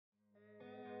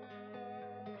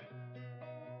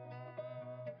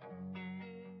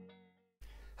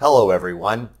Hello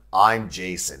everyone, I'm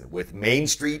Jason with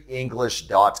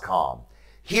MainStreetEnglish.com,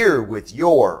 here with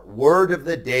your Word of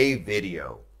the Day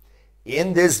video.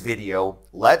 In this video,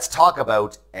 let's talk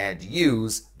about and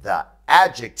use the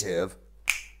adjective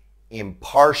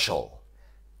impartial.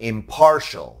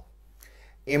 Impartial.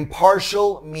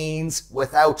 Impartial means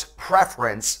without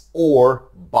preference or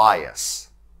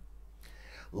bias.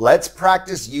 Let's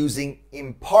practice using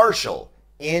impartial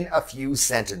in a few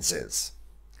sentences.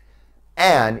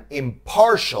 An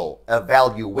impartial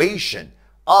evaluation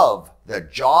of the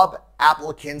job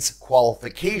applicant's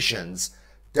qualifications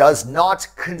does not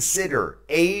consider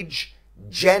age,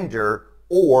 gender,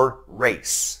 or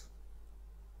race.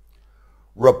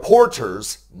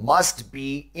 Reporters must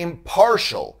be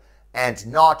impartial and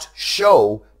not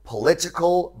show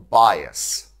political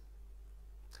bias.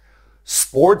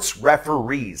 Sports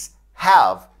referees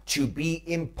have to be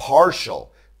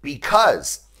impartial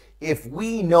because if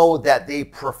we know that they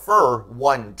prefer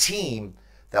one team,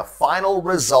 the final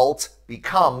result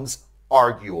becomes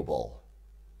arguable.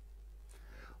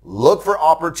 Look for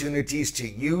opportunities to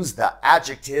use the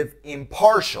adjective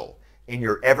impartial in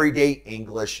your everyday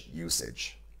English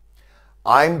usage.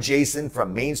 I'm Jason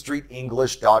from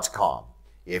MainStreetEnglish.com.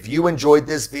 If you enjoyed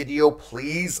this video,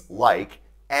 please like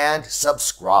and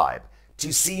subscribe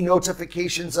to see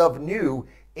notifications of new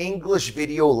English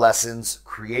video lessons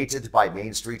created by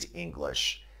Main Street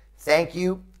English. Thank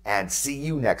you and see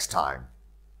you next time.